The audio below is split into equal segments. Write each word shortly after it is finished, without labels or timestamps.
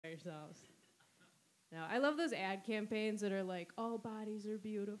yourselves. Now, I love those ad campaigns that are like, all bodies are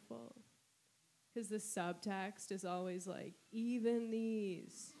beautiful. Because the subtext is always like, even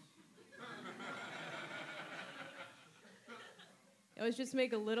these. They always just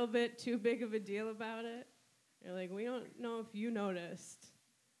make a little bit too big of a deal about it. They're like, we don't know if you noticed,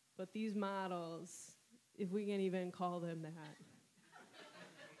 but these models, if we can even call them that,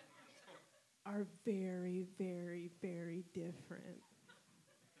 are very, very, very different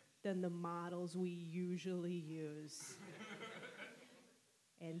than the models we usually use.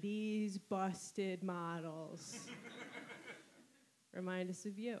 And these busted models remind us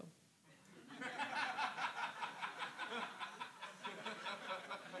of you.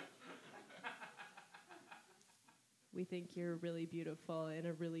 We think you're really beautiful in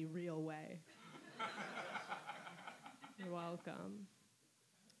a really real way. You're welcome.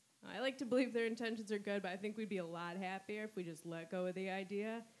 I like to believe their intentions are good, but I think we'd be a lot happier if we just let go of the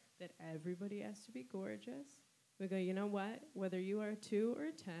idea that everybody has to be gorgeous. We go, you know what? Whether you are 2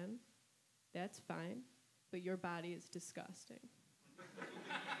 or 10, that's fine, but your body is disgusting.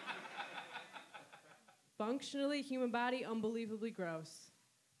 Functionally, human body, unbelievably gross.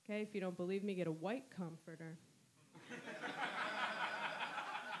 Okay, if you don't believe me, get a white comforter.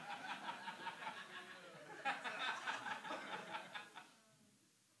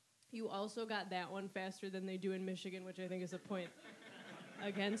 You also got that one faster than they do in Michigan, which I think is a point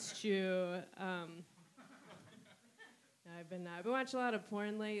against you. I've been watching a lot of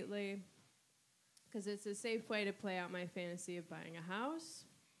porn lately because it's a safe way to play out my fantasy of buying a house.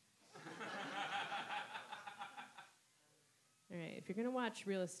 All right, if you're going to watch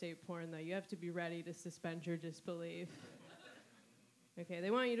real estate porn, though, you have to be ready to suspend your disbelief. Okay,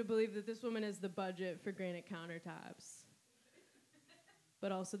 they want you to believe that this woman has the budget for granite countertops,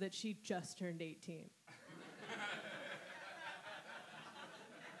 but also that she just turned 18.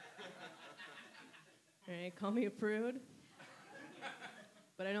 All right, call me a prude.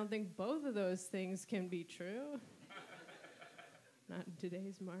 But I don't think both of those things can be true. Not in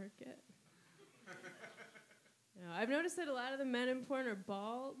today's market. No, I've noticed that a lot of the men in porn are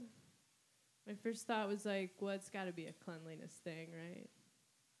bald. My first thought was like, well, it's got to be a cleanliness thing, right?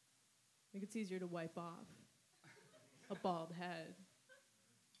 I think it's easier to wipe off a bald head.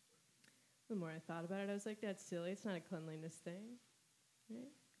 The more I thought about it, I was like, that's silly. It's not a cleanliness thing, right?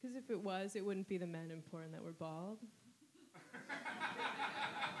 Because if it was, it wouldn't be the men in porn that were bald.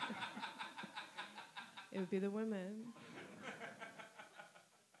 It would be the women.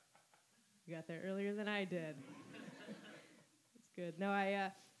 You got there earlier than I did. It's good. No,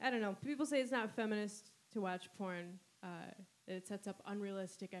 I don't know. People say it's not feminist to watch porn. It sets up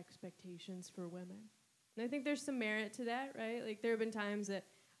unrealistic expectations for women. And I think there's some merit to that, right? Like, there have been times that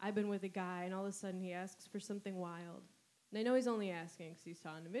I've been with a guy, and all of a sudden he asks for something wild. And I know he's only asking because he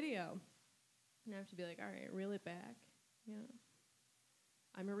saw in the video. And I have to be like, all right, reel it back. You know,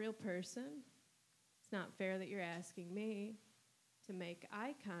 I'm a real person. It's not fair that you're asking me to make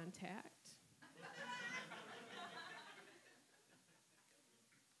eye contact.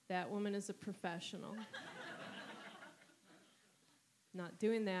 That woman is a professional. Not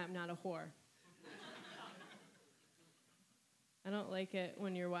doing that, I'm not a whore. I don't like it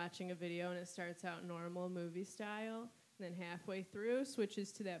when you're watching a video and it starts out normal movie style, and then halfway through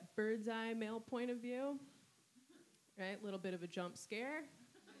switches to that bird's eye male point of view. Right? A little bit of a jump scare.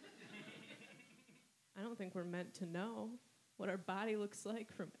 I don't think we're meant to know what our body looks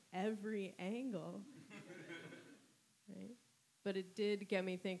like from every angle. Right? But it did get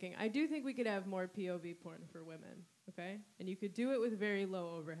me thinking. I do think we could have more POV porn for women, okay? And you could do it with very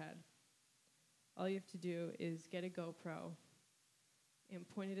low overhead. All you have to do is get a GoPro and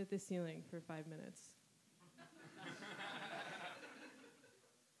point it at the ceiling for 5 minutes.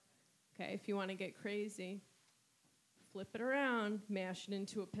 Okay, if you want to get crazy, flip it around, mash it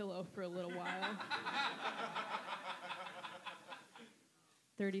into a pillow for a little while.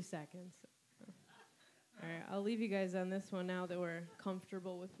 30 seconds. All right, I'll leave you guys on this one now that we're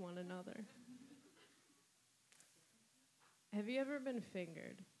comfortable with one another. Have you ever been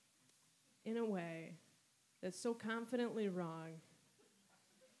fingered in a way that's so confidently wrong?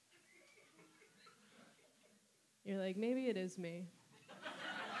 You're like, maybe it is me.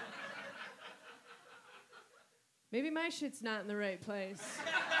 Maybe my shit's not in the right place.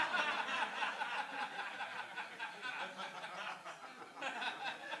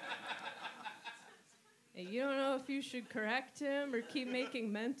 And you don't know if you should correct him or keep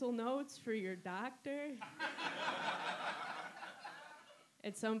making mental notes for your doctor.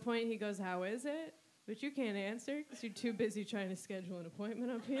 At some point he goes, how is it? But you can't answer because you're too busy trying to schedule an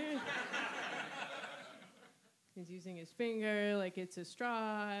appointment up here. He's using his finger like it's a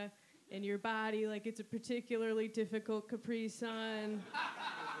straw, and your body like it's a particularly difficult Capri Sun.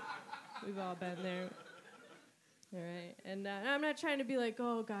 We've all been there. All right, and I'm not trying to be like,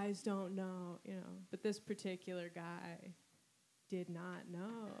 oh, guys don't know, you know, but this particular guy did not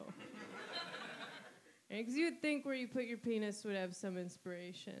know. Because you would think where you put your penis would have some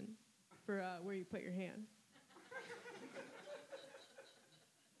inspiration for where you put your hand.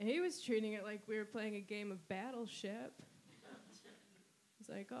 And he was treating it like we were playing a game of Battleship. He's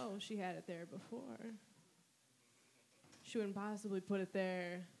like, oh, she had it there before. She wouldn't possibly put it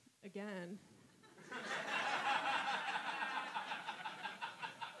there again.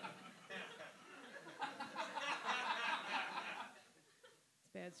 It's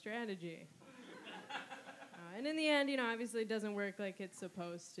bad strategy. And in the end, you know, obviously it doesn't work like it's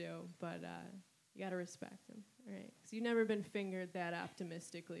supposed to, but you gotta respect him, all right? Because you've never been fingered that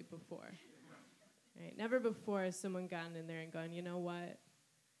optimistically before. All right? Never before has someone gotten in there and gone, you know what?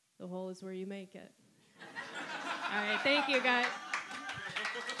 The hole is where you make it. All right, thank you, guys.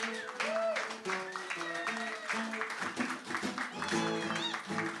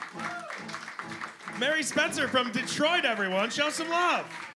 Mary Spencer from Detroit, everyone. Show some love.